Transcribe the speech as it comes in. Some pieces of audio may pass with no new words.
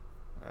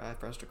I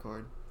pressed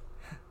record.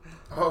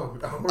 We're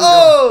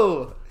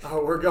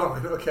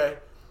going. Okay.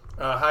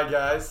 Hi,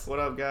 guys. What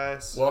up,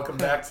 guys? Welcome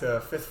back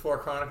to Fifth Floor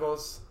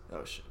Chronicles.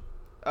 Oh, shit.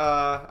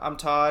 I'm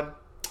Todd.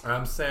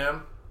 I'm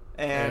Sam.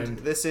 And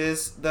this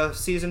is the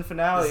season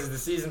finale. This is the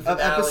season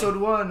finale. Of episode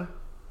 1.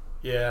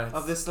 Yeah.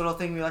 Of this little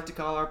thing we like to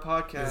call our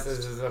podcast. This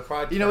is a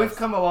podcast. You know, we've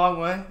come a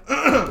long way.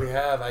 We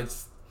have. I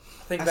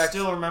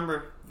still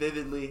remember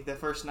vividly the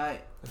first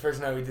night. The first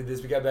night we did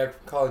this, we got back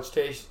from College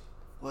Station.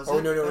 Was it?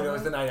 it? No, it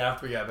was the night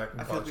after we got back from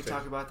I College feel like we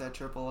talk about that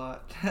trip a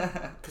lot.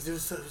 Because it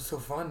was so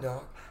fun,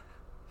 dog.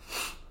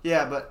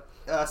 Yeah, but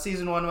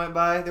season 1 went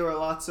by. There were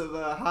lots of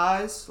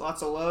highs,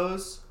 lots of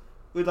lows.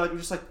 We'd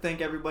just like to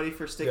thank everybody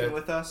for sticking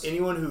with us.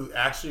 Anyone who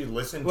actually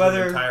listened to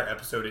the entire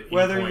episode at any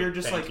whether point, you're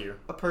just thank like you.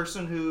 A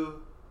person who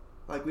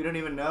like we don't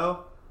even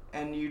know,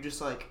 and you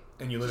just like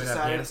and you live in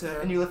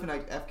Afghanistan, and you live in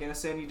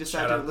Afghanistan, you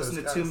decide to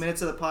listen to 2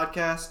 minutes of the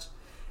podcast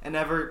and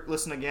never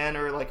listen again,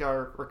 or like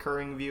our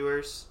recurring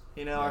viewers,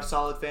 you know, our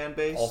solid fan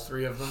base. All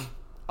 3 of them.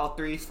 All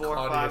 3, 4,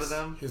 Claudius, 5 of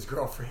them. His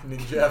girlfriend and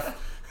Jeff.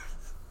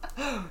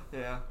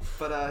 Yeah,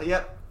 but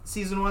yep,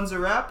 season 1's a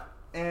wrap,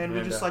 and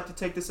we just like to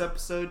take this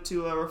episode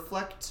to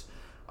reflect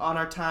on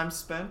our time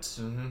spent.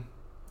 Mm-hmm.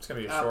 It's gonna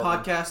be a short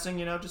podcasting,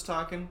 you know, just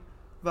talking,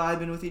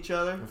 vibing with each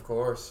other. Of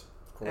course.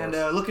 And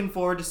looking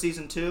forward to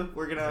season 2.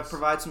 We're gonna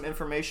provide some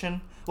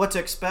information, what to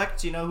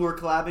expect, you know, who we're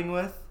collabing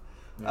with,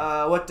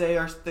 what day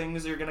our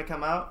things are gonna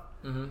come out,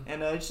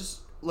 and it's just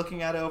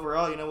looking at it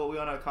overall, you know, what we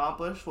want to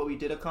accomplish, what we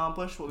did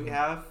accomplish, what we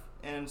have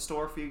in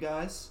store for you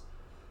guys.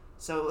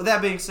 So with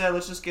that being said,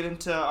 let's just get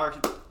into our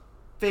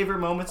favorite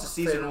moments of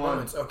season 1.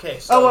 Moments. Okay.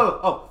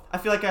 So I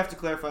feel like I have to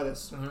clarify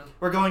this.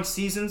 We're going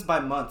seasons by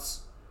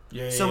months.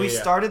 So we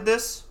started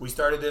this. We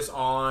started this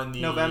on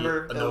the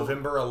November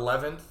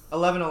 11th.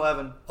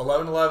 11/11.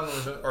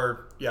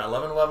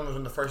 11/11 was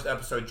when the first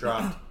episode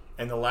dropped,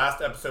 and the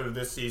last episode of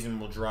this season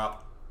will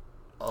drop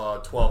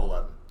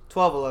 12/11.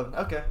 12/11.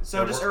 Okay,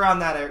 so just around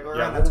that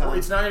that time.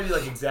 It's not gonna be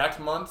like exact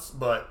months,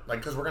 but like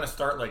because we're gonna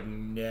start like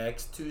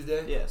next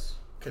Tuesday. Yes.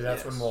 Because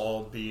that's when we'll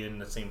all be in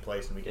the same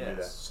place and we can do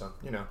that. So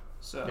you know.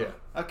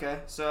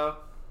 Okay. So,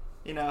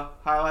 you know,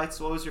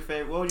 highlights. What was your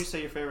favorite? What would you say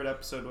your favorite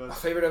episode was? My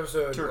favorite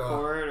episode to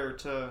record or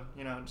to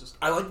just.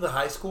 I like the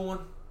high school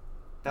one.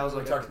 That was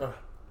what we talked about.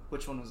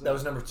 Which one was that? That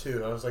was number 2.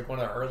 That was like one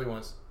of the early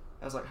ones.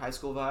 That was like high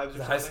school vibes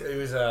or something? It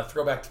was a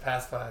throwback to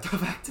Past 5.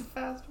 Throwback to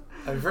Past 5.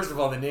 I mean, first of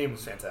all, the name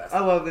was fantastic.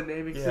 I love the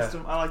naming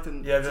system. I like the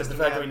the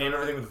fact that we name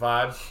everything with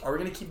vibes. Are we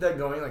going to keep that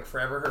going like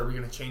forever, or are we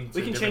going to change?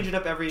 We can change it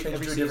up every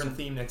season. A different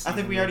theme next season. I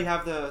think we already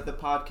have the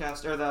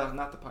podcast or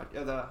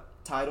the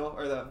title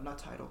or the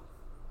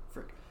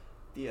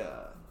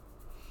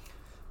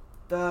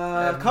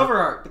cover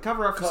art. The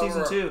cover art for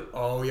season 2.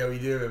 Oh yeah, we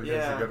do.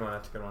 That's a good one.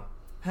 That's a good one.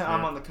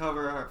 I'm on the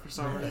cover art for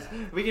some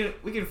reason.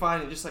 We can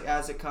find it just like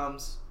as it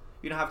comes.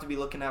 You don't have to be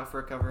looking out for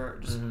a cover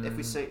art. Just if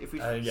we see I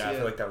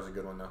feel like that was a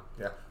good one though.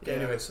 Yeah. Okay,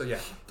 anyway, so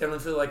definitely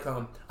feel like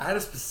I had a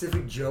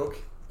specific joke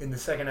in the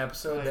second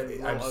episode that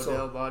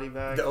Odell body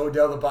bag. The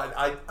Odell body.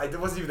 It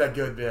wasn't even that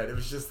good, man. It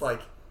was just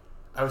like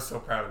I was so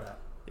proud of that.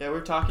 Yeah, we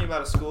were talking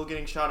about a school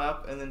getting shot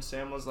up, and then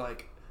Sam was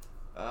like,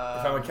 "If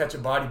I would catch a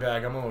body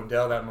bag, I'm gonna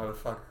Odell that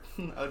motherfucker."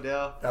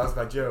 Odell. That was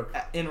my joke.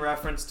 In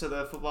reference to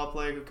the football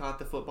player who caught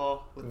the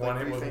football with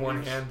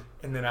one hand,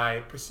 and then I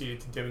proceeded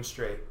to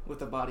demonstrate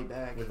with a body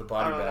bag. With a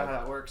body bag. I don't know how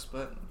that works,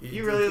 but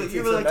you really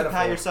like to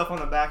pat yourself on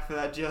the back for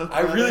that joke.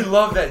 I really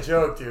love that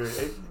joke, dude.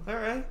 All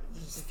right,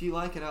 if you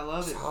like it, I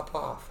love it. Hop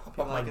off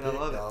my dick, I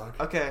love it.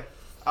 Okay,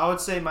 I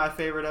would say my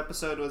favorite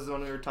episode was the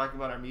one we were talking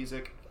about our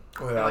music.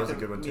 Oh, that was a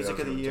good one too. Music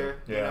of the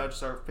year. Yeah. You know,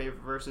 just our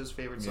favorite verses,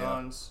 favorite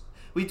songs.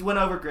 We went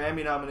over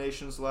Grammy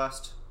nominations a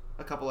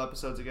couple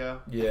episodes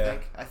ago. Yeah.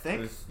 I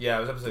think. It was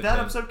episode 10. Did that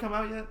episode come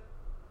out yet?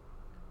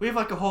 We have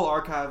like a whole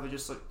archive of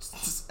just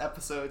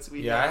episodes.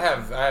 I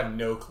have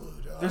no clue,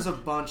 dog. There's a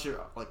bunch of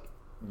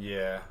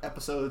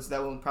episodes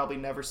that will probably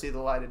never see the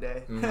light of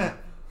day. Mm-hmm.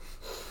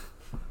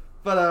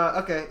 But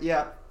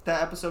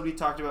that episode we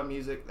talked about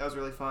music. That was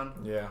really fun.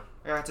 Yeah.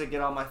 I got to get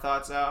all my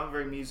thoughts out. I'm a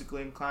very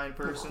musically inclined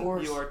person. Of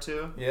course. You are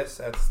too. Yes,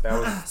 that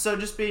was. So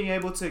just being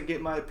able to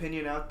get my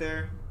opinion out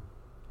there,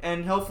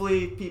 and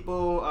hopefully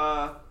people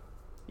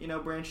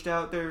branched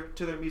out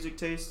to their music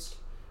tastes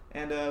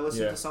and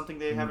listened to something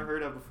they haven't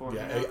heard of before.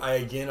 Yeah, you know? I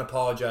again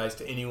apologize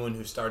to anyone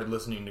who started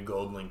listening to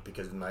Gold Link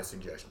because of my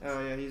suggestions.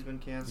 Oh yeah, he's been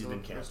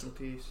canceled. Rest in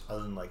peace.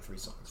 Other than like 3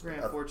 songs. Very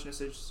unfortunate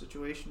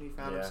situation he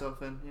found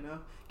himself in. You know,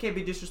 can't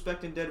be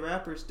disrespecting dead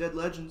rappers, dead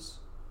legends.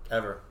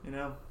 Ever. You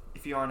know,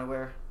 if you aren't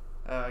aware,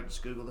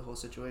 just Google the whole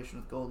situation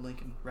with Gold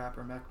Link and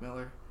rapper Mac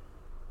Miller.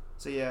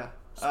 So yeah.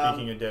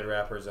 Speaking of dead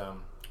rappers,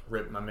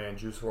 rip my man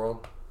Juice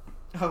WRLD.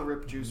 Oh,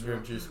 Rip Juice WRLD.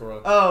 Rip Juice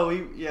WRLD. Oh,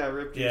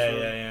 Rip Juice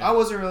WRLD. Yeah. I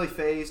wasn't really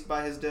fazed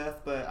by his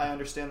death, but I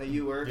understand that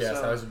you were. Yes,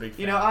 so, I was a big fan.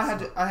 You know,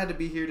 I had to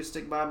be here to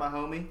stick by my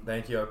homie.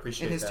 Thank you, I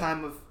appreciate that. In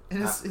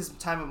his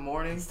time of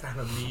mourning. His time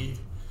of need.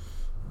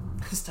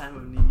 His time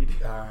of need.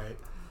 All right.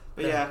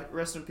 But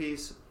rest in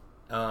peace,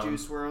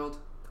 Juice WRLD.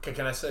 Okay,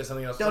 can I say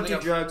something else? Don't do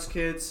drugs,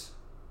 kids.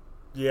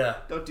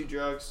 Yeah. Don't do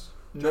drugs.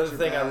 Another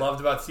thing I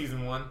loved about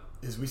season 1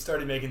 is we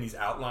started making these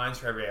outlines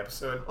for every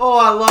episode. Oh,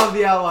 I love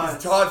the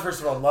outlines. Todd,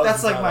 first of all, loves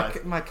That's these like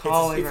outlines. my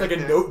calling. It's right like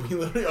a there. note. We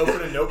literally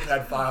open a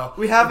notepad file.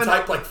 We have and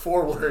type like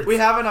 4 words. We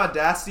have an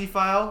Audacity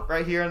file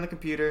right here on the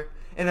computer,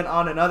 and then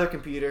on another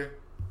computer,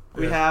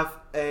 we have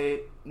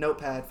a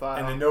notepad file.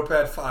 And the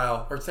notepad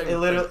file, or same,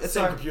 it's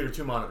same our computer,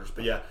 2 monitors,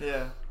 but yeah.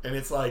 Yeah. And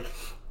it's like,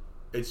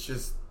 it's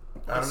just,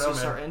 I don't It's know,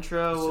 just man. our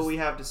intro, what we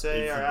have to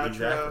say, our outro,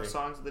 Exactly.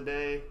 songs of the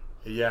day.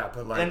 Yeah,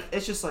 but like, And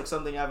it's just like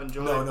something I've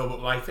enjoyed. no, but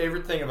my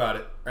favorite thing about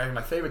it, right,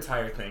 my favorite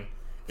tire thing,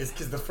 is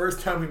because the first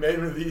time we made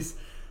one of these,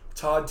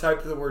 Todd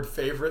typed the word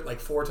favorite like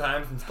 4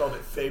 times and spelled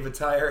it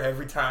Favatire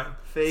every time.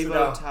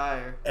 Favo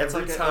Tire. It's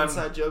every like time- an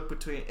inside joke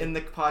in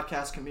the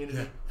podcast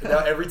community. Yeah. Now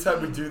every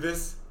time we do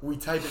this, we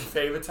type in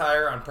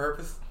Favatire on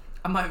purpose.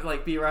 I might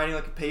like be writing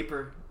like a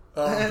paper.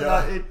 Oh, and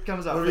God. it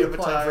comes out When we Favo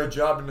applying for a Tire.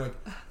 job and like,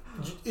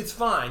 it's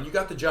fine, you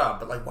got the job,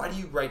 but like, why do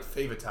you write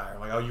Favatire?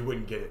 Like, oh, you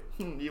wouldn't get it.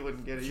 You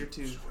wouldn't get it. You're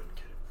too. You just wouldn't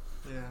get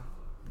it. Yeah.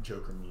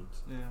 Joker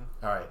memes. Yeah.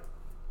 All right.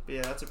 But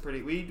yeah, that's a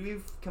pretty.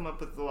 We've come up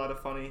with a lot of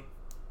funny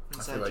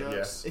inside like, jokes,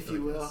 yes, if I you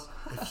feel will.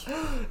 like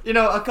You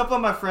know, a couple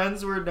of my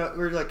friends were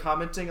like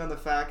commenting on the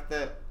fact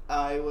that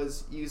I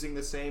was using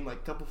the same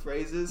like couple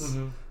phrases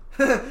in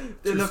Too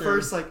the soon.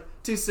 first like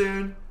too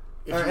soon,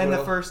 If or you in the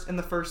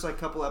will. first like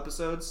couple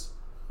episodes.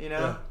 You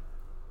know,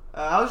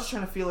 Yeah. I was just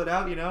trying to feel it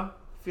out. You know,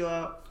 feel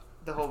out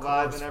the whole Of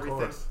vibe course, and of everything.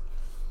 course.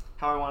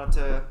 How I wanted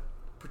to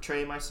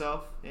portray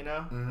myself. You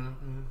know.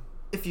 Mm-hmm.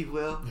 If you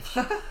will.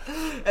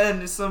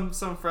 And some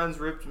friends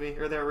ripped me,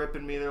 or they're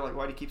ripping me. They're like,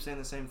 "Why do you keep saying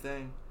the same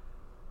thing?"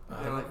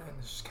 They're like,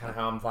 It's just kind of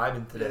how I'm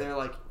vibing today. They're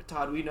like,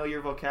 "Todd, we know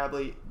your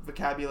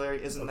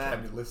vocabulary isn't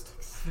that.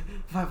 Vocabulistics.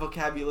 My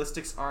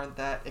vocabulistics aren't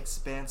that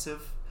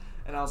expansive."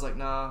 And I was like,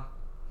 "Nah,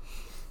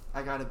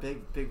 I got a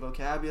big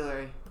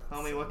vocabulary,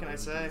 homie. What can I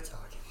say?"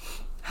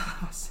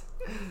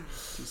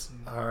 Too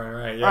soon. All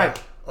right, yeah.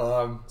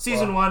 All right.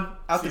 Season 1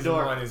 out the door.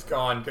 Season 1 is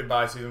gone.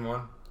 Goodbye, season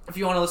 1. If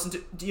you want to listen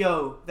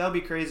to, that would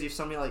be crazy if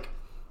somebody like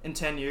in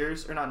 10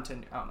 years, or not in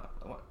 10, I don't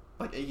know,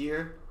 like a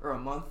year or a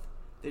month,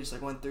 they just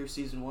like went through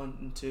season 1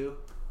 and 2,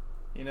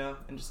 you know,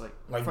 and just like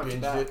front to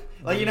binged back. it.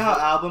 Like, you know how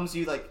albums,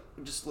 you like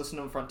just listen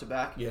to them front to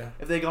back? Yeah.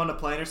 If they go on a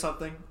plane or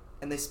something,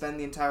 and they spend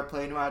the entire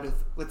plane ride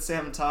with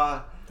Sam and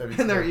Todd That'd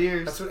be in their cool.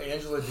 ears. That's what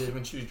Angela did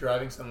when she was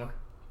driving somewhere.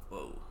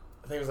 Whoa.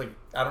 I think it was like,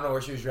 I don't know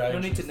where she was driving. No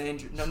need She to was- name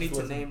she's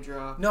listening. name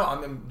drop. No,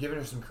 I'm giving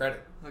her some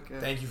credit. Okay.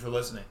 Thank you for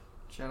listening.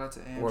 Shout out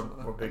to Angela.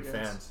 We're big I guess.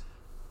 fans.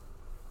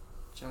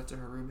 Shout out to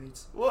her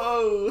roommates.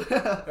 Whoa.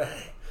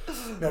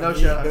 No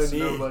shout outs to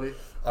need. nobody.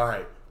 All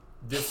right.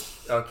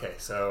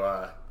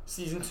 So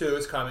season 2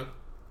 is coming.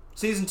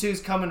 Season 2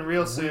 is coming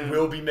real soon. We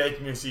will be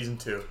making a season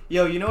 2.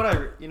 Yo, you know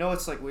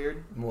what's like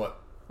weird What?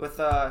 with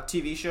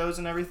TV shows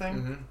and everything?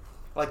 Mm-hmm.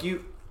 Like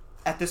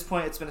at this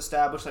point, it's been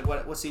established like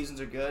what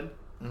seasons are good.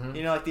 Mm-hmm.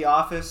 You know, like The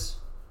Office,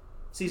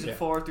 season Yeah.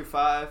 4 through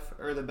 5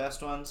 are the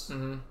best ones.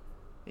 Mm-hmm.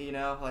 You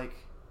know, like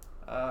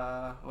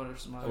what are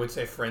some I other? would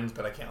say Friends,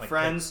 but I can't like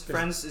Friends. pick, 'cause-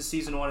 Friends is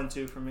season 1 and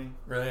 2 for me.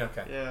 Really?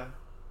 Okay.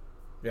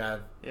 Yeah,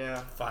 Yeah.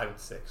 5 and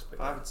 6. But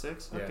 5 and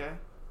 6. Yeah. Okay.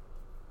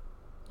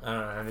 I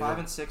don't know. 5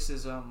 and 6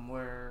 is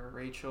where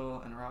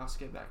Rachel and Ross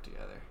get back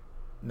together.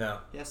 No.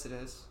 Yes, it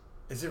is.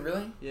 Is it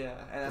really? Yeah,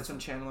 and that's when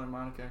Chandler and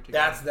Monica are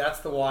together. That's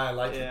the why I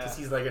like it, Yeah. because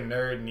he's like a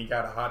nerd and he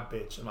got a hot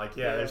bitch. I'm like,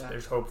 yeah, Yeah.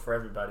 there's hope for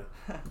everybody.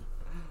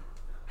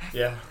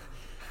 Yeah.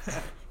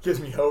 Gives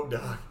me hope,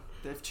 dog.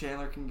 If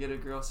Chandler can get a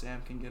girl,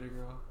 Sam can get a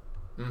girl.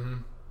 Mm-hmm.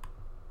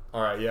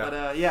 All right, yeah.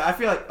 But yeah, I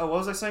feel like. Oh, what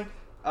was I saying?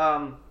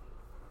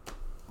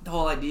 The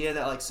whole idea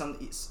that like some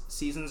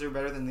seasons are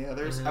better than the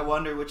others. Mhm. I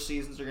wonder which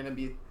seasons are gonna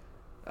be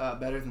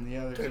better than the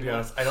others. To you be know?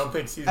 honest, I don't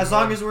think season As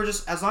long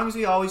 1 as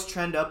we always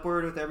trend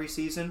upward with every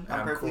season,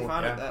 I'm I'm perfectly cool,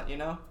 fine with yeah. that. You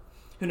know,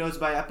 who knows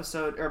by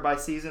episode or by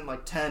season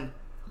like 10,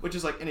 which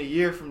is like in a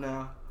year from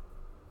now,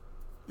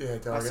 Yeah, by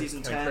dog, it's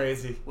season kinda 10,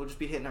 crazy. we'll just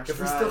be hitting our If we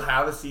stride. still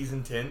have a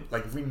season 10,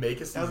 like if we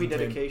make a season That would be 10,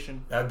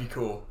 dedication. that'd be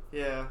cool.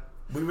 Yeah,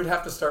 We would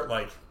have to start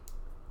like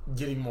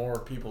getting more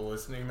people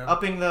listening though.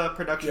 upping the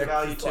production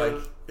value 'cause, too.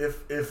 like,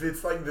 if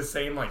it's like the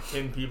same like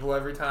 10 people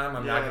every time,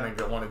 I'm not Yeah.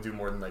 gonna want to do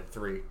more than like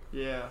 3.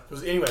 Yeah.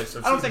 Anyway, so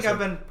I don't think season I've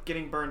been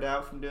getting burned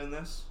out from doing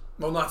this.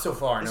 Well, not so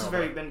far. This no. has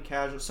very but- been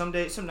casual. Some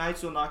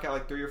nights we'll knock out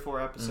like 3 or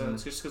 4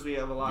 episodes just because we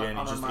have a lot yeah, and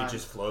on our it mind.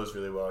 just flows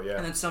really well. Yeah.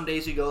 And then some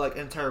days we go like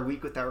an entire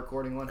week without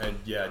recording one. And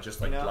yeah,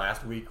 just like You know?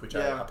 last week, which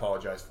Yeah. I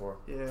apologize for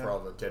Yeah. all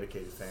the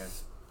dedicated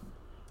fans.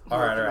 We're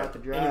All right. about to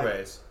drag.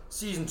 Anyways,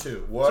 season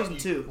 2. Season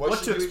 2. What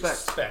should to you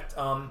expect?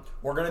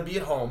 We're gonna be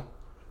at home.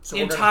 So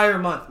The entire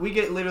month. We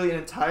get literally an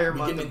entire we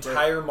month. get an of break.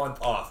 entire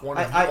month off. One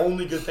of the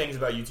only good things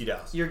about UT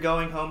Dallas. You're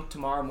going home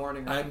tomorrow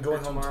morning. Right? I'm going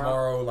Or home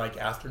tomorrow, like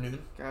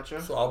afternoon.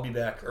 Gotcha. So I'll be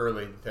back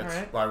early. That's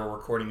Alright. why we're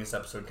recording this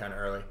episode kind of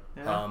early.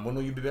 Yeah. When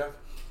will you be back?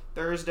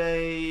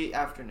 Thursday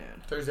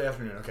afternoon. Thursday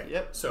afternoon. Okay.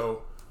 Yep.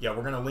 So yeah,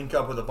 we're gonna link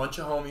up with a bunch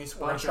of homies.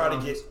 We're gonna Bunch try of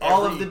to get homies.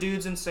 all of every- the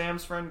dudes in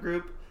Sam's friend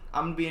group.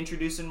 I'm gonna be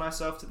introducing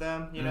myself to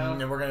them. You know.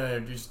 and we're gonna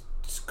just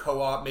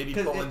co-op, maybe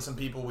 'Cause pull in some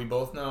people we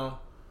both know.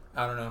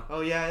 I don't know.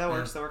 Oh yeah, that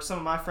works. That works. Some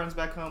of my friends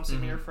back home, some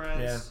of your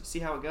friends. Yeah. See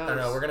how it goes. I don't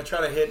know. We're gonna try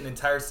to hit an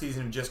entire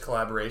season of just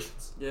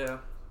collaborations. Yeah.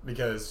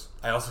 Because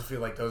I also feel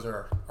like those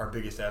are our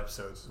biggest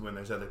episodes when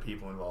there's other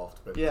people involved.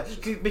 But yeah,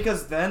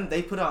 because then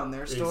they put on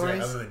their stories.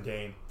 Exactly, other than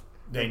Dane.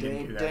 Dane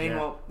didn't do that. Dane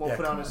won't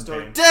put on his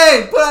story. Dane.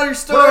 Dane, put on your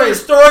story! Put on your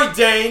story,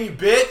 Dane, you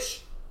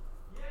bitch!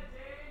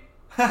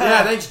 Yeah, Dane.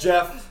 Yeah, thanks,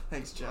 Jeff.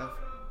 Thanks, Jeff.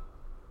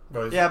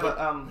 But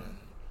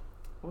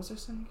what was I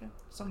saying again?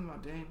 Something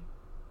about Dane.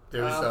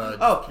 There's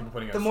people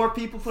putting the more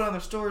people put on their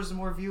stories, the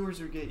more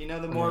viewers we get. You know,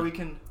 the more we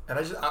can. And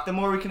the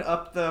more we can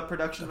up the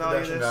production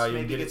value of this.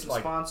 Maybe get some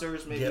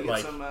sponsors. Maybe get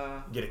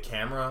some. Get a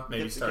camera.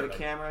 Maybe get a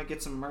camera.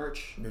 Get some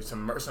merch. Maybe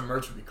some merch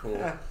would be cool.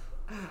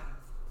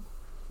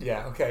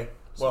 Yeah. Okay.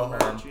 Some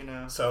merch,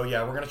 So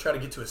yeah, we're gonna try to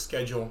get to a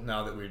schedule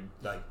now that we're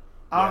like.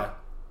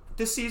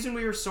 This season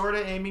we were sort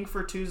of aiming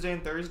for Tuesday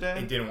and Thursday.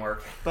 It didn't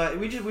work. But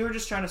we were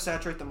just trying to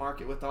saturate the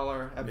market with all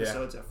our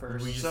episodes at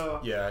first.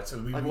 So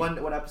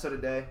one episode a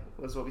day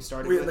was what we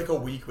started with. We had like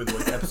a week with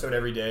an episode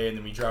every day, and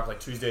then we dropped like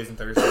Tuesdays and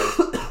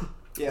Thursdays.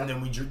 Yeah. And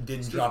then we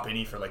didn't drop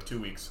any for like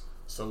 2 weeks.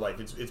 So like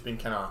it's been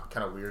kind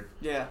of weird.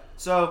 Yeah.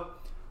 So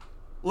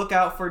look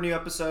out for new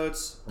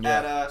episodes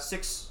at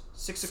 6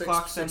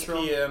 o'clock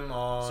Central. 6 p.m.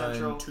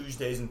 on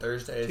Tuesdays and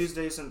Thursdays.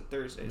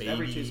 Maybe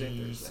every Tuesday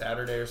and Thursday.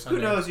 Saturday or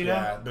something. Who knows,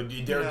 Yeah, but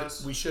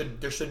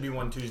there should be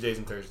one Tuesdays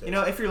and Thursdays. You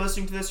know, if you're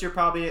listening to this, you're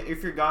probably,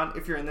 if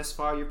you're in this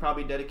far, you're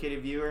probably a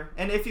dedicated viewer.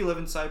 And if you live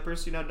in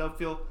Cyprus,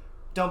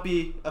 don't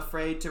be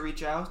afraid to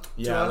reach out to us.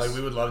 Yeah, like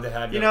we would love to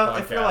have you on the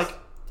podcast. If you're like,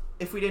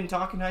 if we didn't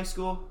talk in high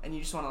school and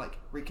you just want to like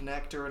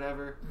reconnect or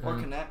whatever, or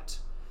connect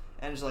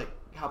and just like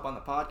hop on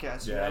the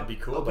podcast. Yeah, it'd be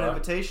cool. Open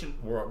invitation.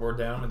 We're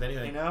down with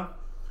anything. You know?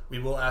 We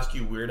will ask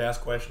you weird-ass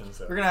questions,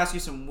 though. We're going to ask you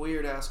some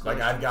weird-ass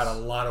questions. Like, I've got a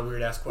lot of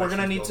weird-ass questions. We're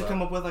going to need to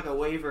come up with, like, a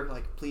waiver.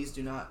 Like, please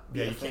do not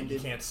be offended. You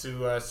can't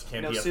sue us. You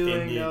can't be suing,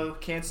 offended. No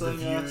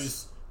canceling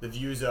us. The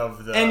views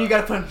of the... And you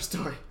got to put on your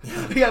story.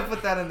 We got to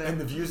put that in there. And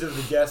the views of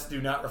the guests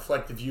do not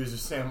reflect the views of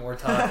Sam or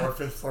Todd or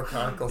Fifth Floor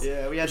Chronicles.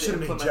 Yeah, we had to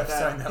implement Jeff that.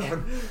 Sign that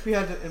one. We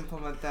had to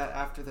implement that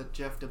after the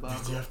Jeff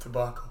debacle. The Jeff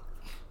debacle.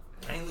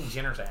 Kylie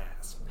Jenner's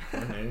ass.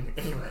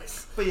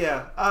 Anyways. But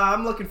yeah,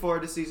 I'm looking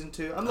forward to season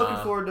 2. I'm looking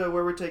forward to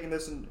where we're taking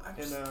this in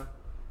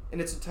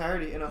its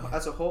entirety,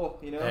 as a whole,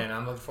 you know. And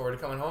I'm looking forward to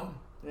coming home.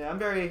 Yeah, I'm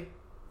very,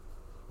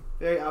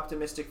 very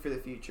optimistic for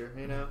the the future,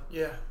 you know.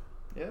 Yeah.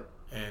 Yep.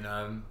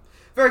 And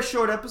very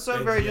short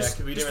episode. Very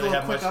we didn't really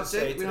have much to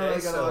say today. We don't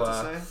really got a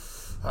lot to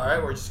say. All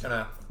right,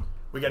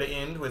 we got to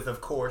end with, of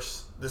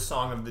course, the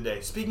song of the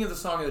day. Speaking of the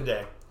song of the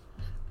day,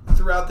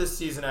 throughout this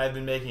season, I've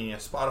been making a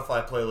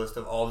Spotify playlist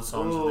of all the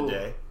songs of the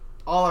day.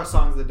 All our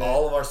songs of the day.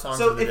 All of our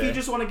songs of the day. So if you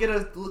just want to get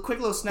a quick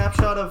little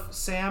snapshot of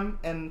Sam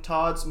and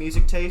Todd's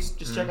music taste,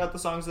 just check out the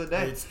songs of the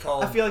day. It's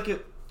called... I feel like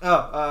it...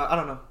 I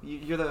don't know.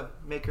 You're the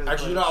maker of the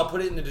Actually, I'll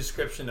put it in the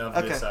description of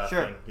this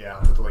sure. thing. Yeah,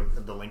 I'll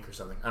put the link or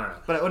something. I don't know.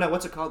 But no,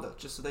 what's it called, though?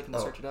 Just so they can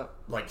search it up.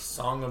 Like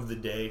Song of the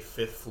Day,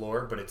 Fifth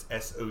Floor, but it's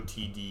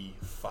SOTD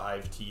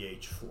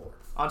 5TH Floor.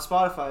 On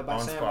Spotify by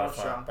Sam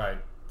Armstrong. By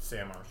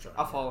Sam Armstrong.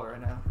 I'll follow her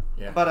right now.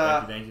 Yeah.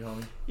 But, thank you,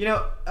 homie. You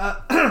know,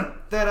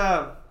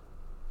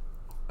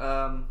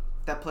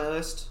 that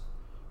playlist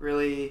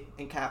really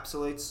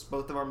encapsulates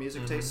both of our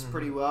music tastes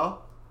pretty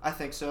well. I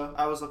think so.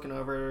 I was looking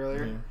over it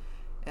earlier. Yeah.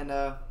 And,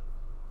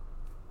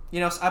 you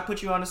know, I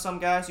put you onto some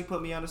guys, you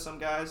put me onto some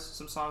guys,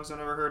 some songs I've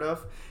never heard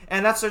of.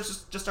 And that's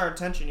just our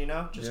intention, you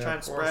know? Just try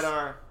and spread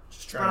our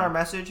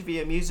message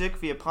via music,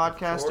 via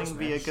podcasting,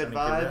 via good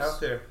vibes.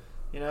 Out there.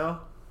 You know?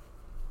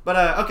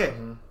 But, okay.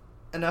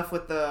 Enough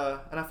with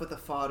the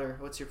fodder.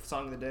 What's your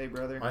song of the day,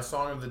 brother? My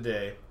song of the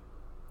day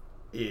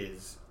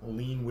is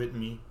Lean With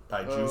Me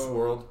by Juice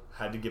WRLD.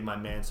 Had to give my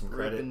man some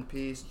credit. Rip in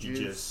peace,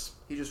 Juice.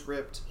 He just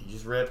ripped.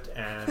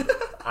 And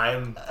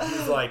he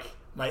was like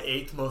my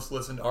 8th most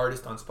listened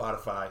artist on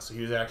Spotify, so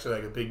he was actually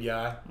like a big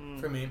guy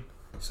for me.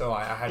 So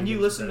I had. And you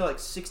listened to like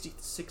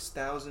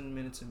 66,000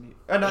 minutes of music.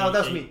 Oh, no,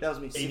 that was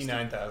me.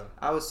 89,000.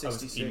 I was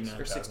 66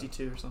 or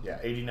 62 or something. Yeah,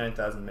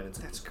 89,000 minutes.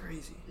 That's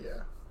crazy.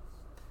 Yeah.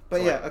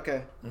 But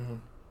okay.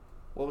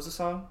 What was the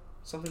song?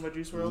 Something by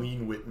Juice WRLD?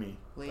 Lean With Me.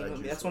 Lean With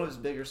Me. That's one of his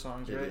bigger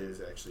songs, right? It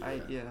is actually.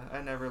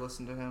 I never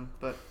listened to him,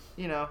 but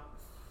you know,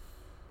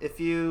 if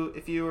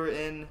you were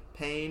in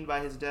pain by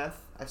his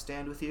death, I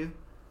stand with you,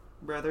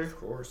 brother. Of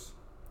course.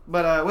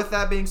 But with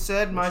that being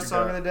said, my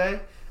song of the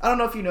day. I don't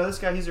know if you know this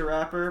guy. He's a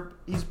rapper.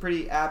 He's a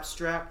pretty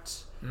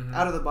abstract,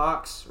 out of the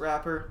box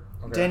rapper.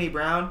 Okay. Danny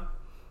Brown.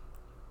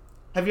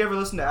 Have you ever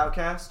listened to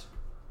Outkast?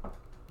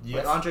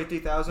 Yes. Like Andre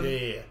 3000?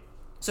 Yeah.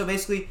 So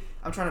basically,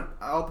 I'll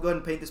go ahead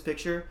and paint this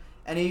picture.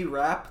 Any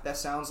rap that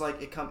sounds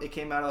like it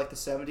came out of like the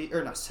 70s,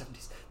 or not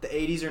 70s, the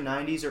 80s or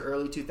 90s or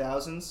early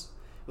 2000s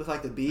with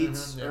like the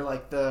beats or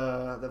like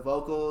the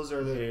vocals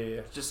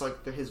or just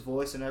like his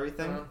voice and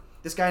everything.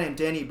 This guy named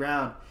Danny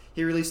Brown,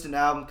 he released an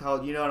album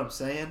called You Know What I'm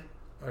Saying?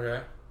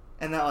 Okay.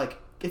 And that like,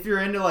 if you're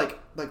into like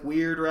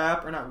weird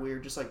rap, or not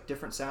weird, just like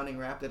different sounding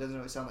rap that doesn't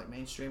really sound like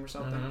mainstream or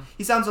something.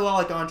 He sounds a lot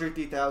like Andre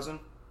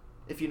 3000,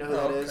 if you know who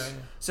that is.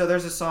 So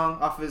there's a song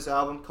off of his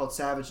album called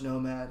Savage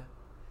Nomad.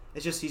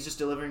 It's just he's just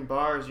delivering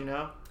bars, you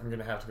know. I'm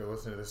gonna have to go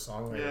listen to this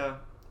song later. Yeah,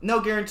 no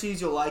guarantees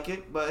you'll like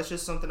it, but it's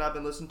just something I've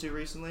been listening to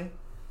recently.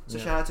 So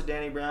shout out to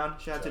Danny Brown.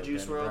 Shout out to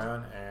Juice Danny WRLD.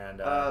 Brown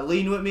and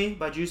Lean With Me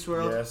by Juice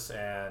WRLD. Yes,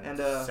 and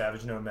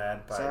Savage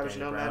Nomad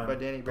by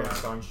Danny Brown. Both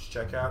songs you should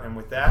check out. And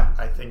with that,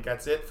 I think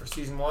that's it for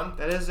season 1.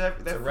 That is that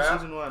for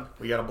season 1.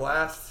 We got a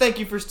blast. Thank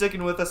you for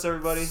sticking with us,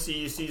 everybody. See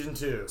you season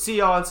 2. See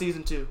y'all in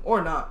season 2.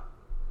 Or not.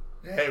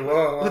 Hey,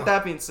 whoa. With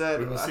that being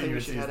said, we will I see think you we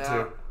in should season head 2.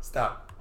 out. Stop.